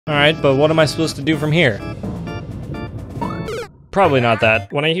Alright, but what am I supposed to do from here? Probably not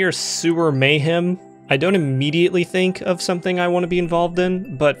that. When I hear sewer mayhem, I don't immediately think of something I want to be involved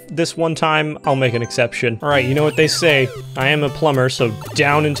in, but this one time, I'll make an exception. Alright, you know what they say. I am a plumber, so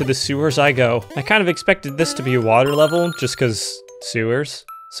down into the sewers I go. I kind of expected this to be a water level, just cause sewers.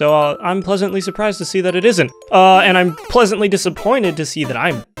 So I'm pleasantly surprised to see that it isn't. And I'm pleasantly disappointed to see that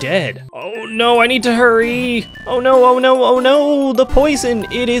I'm dead. Oh no, I need to hurry. Oh no, oh no, oh no, the poison,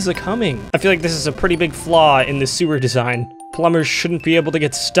 it is a-coming. I feel like this is a pretty big flaw in the sewer design. Plumbers shouldn't be able to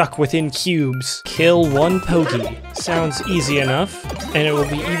get stuck within cubes. Kill one pokey. Sounds easy enough, and it will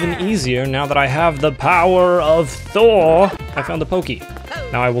be even easier now that I have the power of Thor. I found the pokey.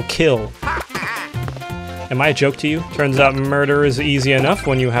 Now I will kill. Am I a joke to you? Turns out murder is easy enough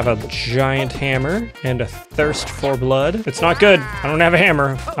when you have a giant hammer and a thirst for blood. It's not good. I don't have a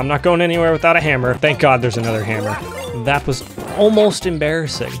hammer. I'm not going anywhere without a hammer. Thank God there's another hammer. That was almost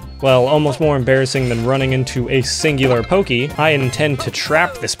embarrassing. Well, almost more embarrassing than running into a singular pokey. I intend to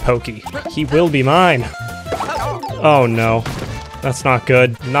trap this pokey. He will be mine. Oh no. That's not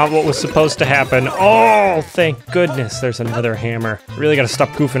good. Not what was supposed to happen. Oh, thank goodness there's another hammer. Really gotta stop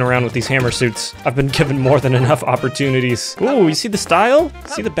goofing around with these hammer suits. I've been given more than enough opportunities. Ooh, you see the style?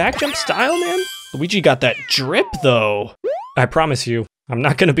 See the back jump style, man? Luigi got that drip, though. I promise you, I'm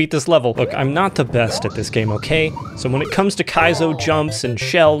not gonna beat this level. Look, I'm not the best at this game, okay? So when it comes to Kaizo jumps and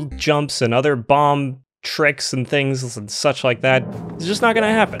shell jumps and other bomb tricks and things and such like that, it's just not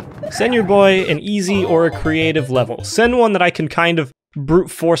gonna happen. Send your boy an easy or a creative level. Send one that I can kind of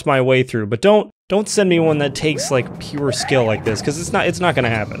brute force my way through, but don't send me one that takes like pure skill like this, because it's not gonna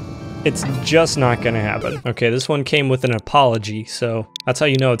happen. It's just not gonna happen. Okay, this one came with an apology, so that's how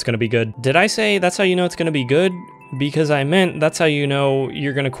you know it's gonna be good. Did I say that's how you know it's gonna be good? Because I meant that's how you know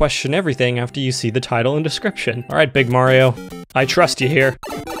you're gonna question everything after you see the title and description. Alright, Big Mario. I trust you here.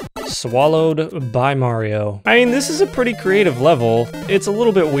 Swallowed by Mario. I mean, this is a pretty creative level. It's a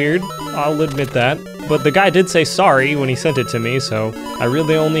little bit weird, I'll admit that. But the guy did say sorry when he sent it to me, so I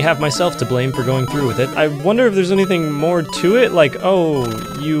really only have myself to blame for going through with it. I wonder if there's anything more to it, like, oh,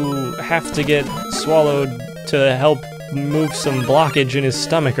 you have to get swallowed to help move some blockage in his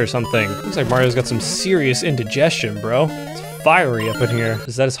stomach or something. Looks like Mario's got some serious indigestion, bro. It's fiery up in here.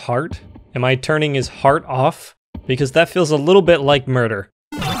 Is that his heart? Am I turning his heart off? Because that feels a little bit like murder.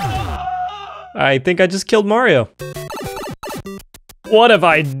 I think I just killed Mario. What have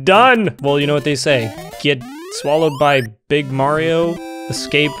I done? Well, you know what they say. Get swallowed by Big Mario,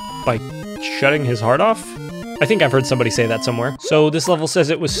 escape by shutting his heart off? I think I've heard somebody say that somewhere. So this level says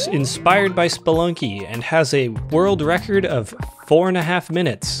it was inspired by Spelunky and has a world record of 4.5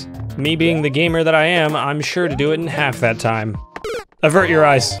 minutes. Me being the gamer that I am, I'm sure to do it in half that time. Avert your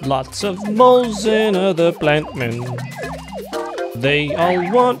eyes. Lots of moles in other plant men. They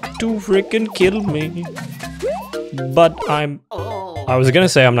all want to frickin' kill me. But I was gonna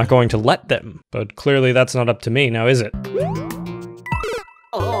say I'm not going to let them, but clearly that's not up to me now, is it?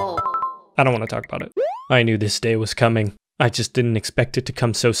 I don't want to talk about it. I knew this day was coming. I just didn't expect it to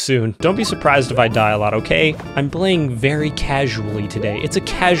come so soon. Don't be surprised if I die a lot, okay? I'm playing very casually today. It's a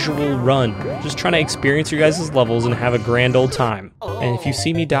casual run. Just trying to experience your guys' levels and have a grand old time. And if you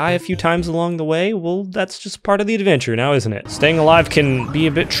see me die a few times along the way, well, that's just part of the adventure now, isn't it? Staying alive can be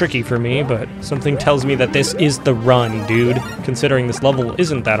a bit tricky for me, but something tells me that this is the run, dude. Considering this level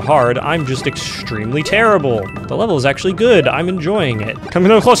isn't that hard, I'm just extremely terrible. The level is actually good. I'm enjoying it. Come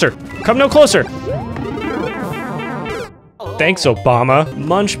no closer. Come no closer. Thanks, Obama.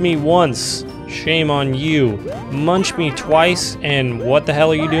 Munch me once. Shame on you. Munch me twice, and what the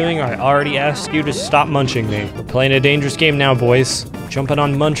hell are you doing? I already asked you to stop munching me. We're playing a dangerous game now, boys. Jumping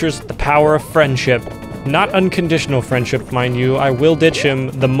on munchers, the power of friendship. Not unconditional friendship, mind you. I will ditch him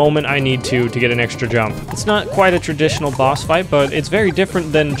the moment I need to get an extra jump. It's not quite a traditional boss fight, but it's very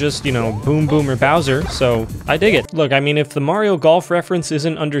different than just, you know, Boom Boom or Bowser, so I dig it. Look, I mean, if the Mario Golf reference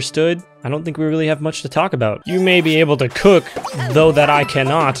isn't understood, I don't think we really have much to talk about. You may be able to cook, though that I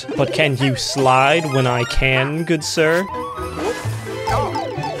cannot, but can you slide when I can, good sir?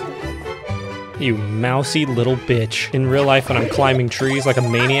 You mousy little bitch. In real life, when I'm climbing trees like a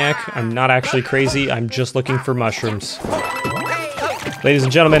maniac, I'm not actually crazy, I'm just looking for mushrooms. Ladies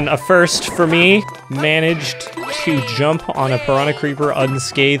and gentlemen, a first for me, managed to jump on a piranha creeper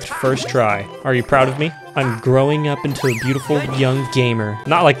unscathed first try. Are you proud of me? I'm growing up into a beautiful young gamer.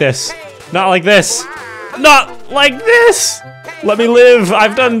 Not like this. Not like this. Not like this! Let me live!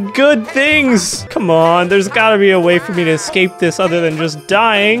 I've done good things! Come on, there's gotta be a way for me to escape this other than just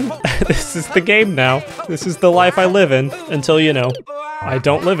dying. This is the game now. This is the life I live in. Until, you know, I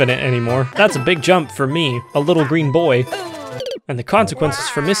don't live in it anymore. That's a big jump for me, a little green boy. And the consequences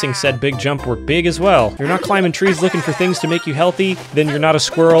for missing said big jump were big as well. You're not climbing trees looking for things to make you healthy, then you're not a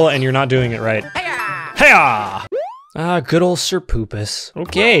squirrel and you're not doing it right. Hiya! Ah, good old Sir Poopus.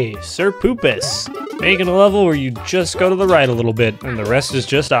 Okay, Sir Poopus. Making a level where you just go to the right a little bit, and the rest is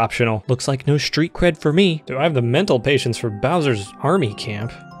just optional. Looks like no street cred for me. Do I have the mental patience for Bowser's army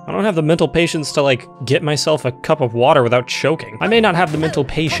camp? I don't have the mental patience to, like, get myself a cup of water without choking. I may not have the mental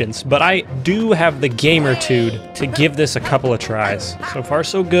patience, but I do have the gamertude to give this a couple of tries. So far,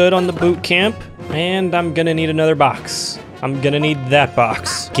 so good on the boot camp, and I'm gonna need another box. I'm gonna need that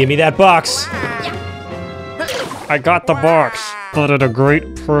box. Give me that box! I got the box, but at a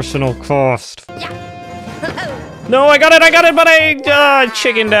great personal cost. No, I got it, but I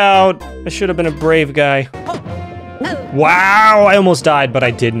chickened out. I should have been a brave guy. Wow, I almost died, but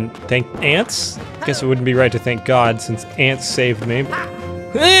I didn't. Thank ants? Guess it wouldn't be right to thank God since ants saved me.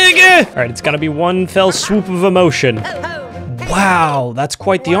 Alright, it's gotta be one fell swoop of emotion. Wow, that's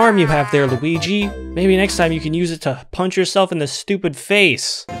quite the arm you have there, Luigi. Maybe next time you can use it to punch yourself in the stupid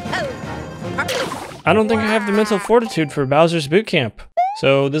face. I don't think I have the mental fortitude for Bowser's boot camp.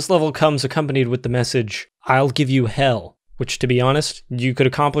 So this level comes accompanied with the message, I'll give you hell. Which, to be honest, you could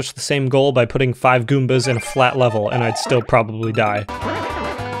accomplish the same goal by putting 5 Goombas in a flat level and I'd still probably die.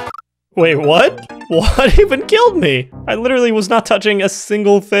 Wait, what? What even killed me? I literally was not touching a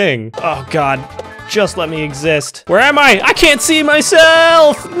single thing. Oh god, just let me exist. Where am I? I can't see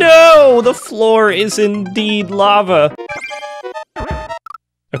myself! No, the floor is indeed lava.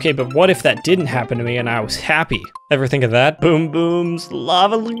 Okay, but what if that didn't happen to me and I was happy? Ever think of that? Boom Boom's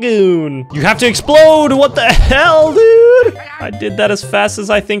Lava Lagoon. You have to explode! What the hell, dude? I did that as fast as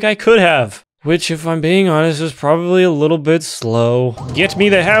I think I could have. Which, if I'm being honest, is probably a little bit slow. Get me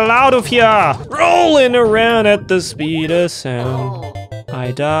the hell out of here! Rolling around at the speed of sound.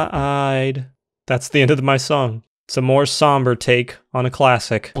 I died. That's the end of my song. It's a more somber take on a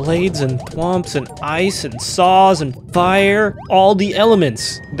classic. Blades and thwomps and ice and saws and fire. All the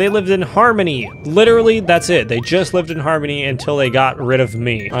elements. They lived in harmony. Literally, that's it. They just lived in harmony until they got rid of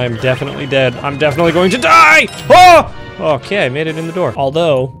me. I'm definitely dead. I'm definitely going to die! Oh! Okay, I made it in the door.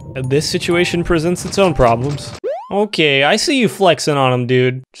 Although, this situation presents its own problems. Okay, I see you flexing on them,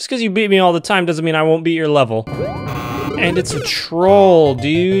 dude. Just because you beat me all the time doesn't mean I won't beat your level. And it's a troll,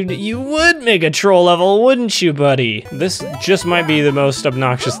 dude. You would make a troll level, wouldn't you, buddy? This just might be the most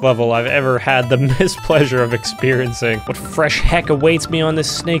obnoxious level I've ever had the mispleasure of experiencing. What fresh heck awaits me on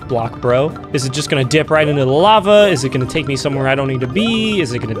this snake block, bro? Is it just gonna dip right into the lava? Is it gonna take me somewhere I don't need to be?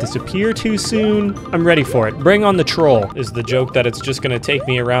 Is it gonna disappear too soon? I'm ready for it. Bring on the troll. Is the joke that it's just gonna take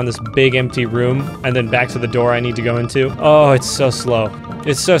me around this big empty room and then back to the door I need to go into? Oh, it's so slow.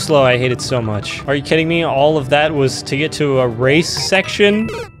 It's so slow, I hate it so much. Are you kidding me? All of that was to get to a race section?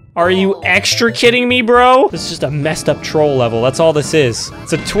 Are you extra kidding me, bro? This is just a messed up troll level, that's all this is.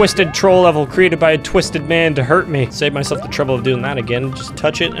 It's a twisted troll level created by a twisted man to hurt me. Save myself the trouble of doing that again. Just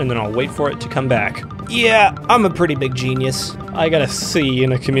touch it and then I'll wait for it to come back. Yeah, I'm a pretty big genius. I got a C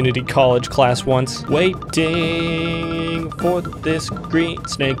in a community college class once. Waiting for this green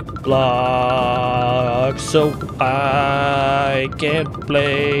snake block so I can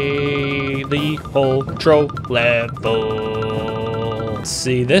play the whole troll level.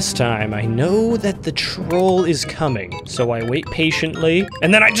 See, this time I know that the troll is coming, so I wait patiently,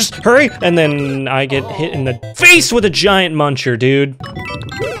 and then I just hurry, and then I get hit in the face with a giant muncher, dude.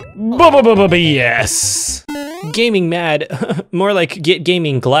 Yes! Gaming mad. More like get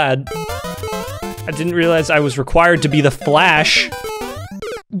gaming glad. I didn't realize I was required to be the Flash.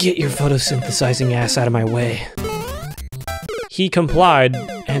 Get your photosynthesizing ass out of my way. He complied,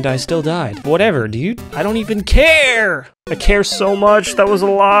 and I still died. Whatever, dude. I don't even care! I care so much, that was a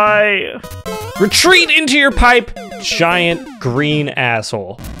lie. Retreat into your pipe, giant green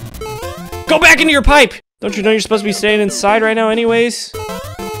asshole. Go back into your pipe! Don't you know you're supposed to be staying inside right now anyways?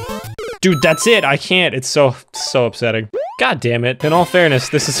 Dude, that's it, I can't. It's so upsetting. God damn it. In all fairness,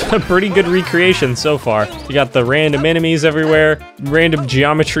 this is a pretty good recreation so far. You got the random enemies everywhere, random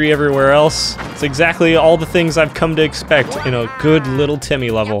geometry everywhere else. It's exactly all the things I've come to expect in a good little Timmy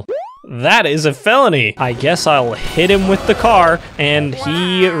level. That is a felony. I guess I'll hit him with the car, and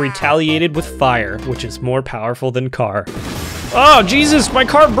he retaliated with fire, which is more powerful than car. Oh, Jesus, my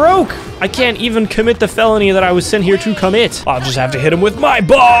car broke! I can't even commit the felony that I was sent here to commit. I'll just have to hit him with my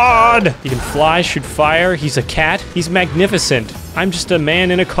bod! He can fly, shoot fire, he's a cat, he's magnificent. I'm just a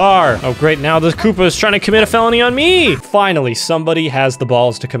man in a car. Oh great, now the Koopa is trying to commit a felony on me! Finally, somebody has the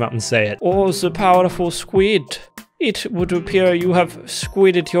balls to come out and say it. Oh, the powerful squid. It would appear you have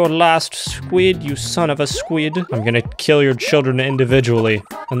squidded your last squid, you son of a squid. I'm gonna kill your children individually,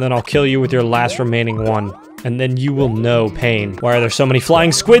 and then I'll kill you with your last remaining one. And then you will know pain. Why are there so many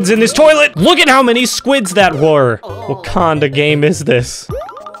flying squids in this toilet? Look at how many squids that were. What kind of game is this?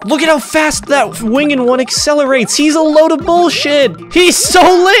 Look at how fast that winged one accelerates. He's a load of bullshit. He's so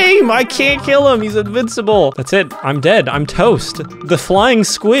lame. I can't kill him. He's invincible. That's it. I'm dead. I'm toast. The flying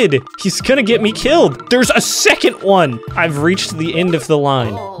squid. He's gonna get me killed. There's a second one. I've reached the end of the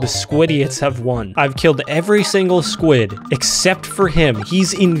line. The squidiots have won. I've killed every single squid except for him.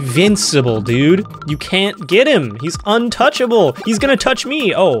 He's invincible, dude. You can't get him. He's untouchable. He's gonna touch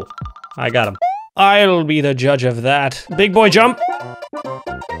me. Oh, I got him. I'll be the judge of that. Big boy jump.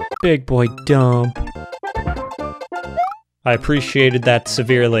 Big boy dump. I appreciated that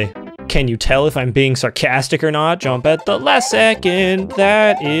severely. Can you tell if I'm being sarcastic or not? Jump at the last second.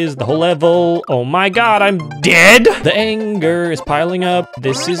 That is the whole level. Oh my god, I'm dead! The anger is piling up.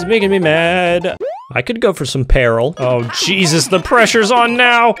 This is making me mad. I could go for some peril. Oh Jesus, the pressure's on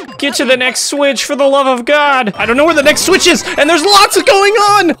now. Get to the next switch for the love of God. I don't know where the next switch is, and there's lots going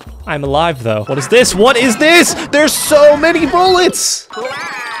on! I'm alive though. What is this? What is this? There's so many bullets!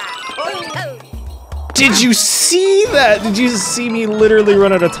 Did you see that? Did you see me literally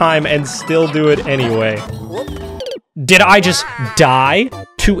run out of time and still do it anyway? Did I just die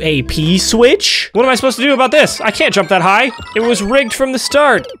to a P-switch? What am I supposed to do about this? I can't jump that high. It was rigged from the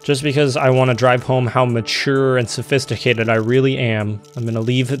start. Just because I want to drive home how mature and sophisticated I really am, I'm gonna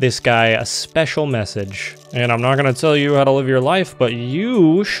leave this guy a special message. And I'm not gonna tell you how to live your life, but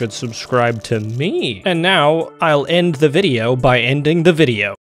you should subscribe to me. And now, I'll end the video by ending the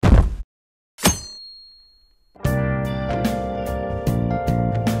video.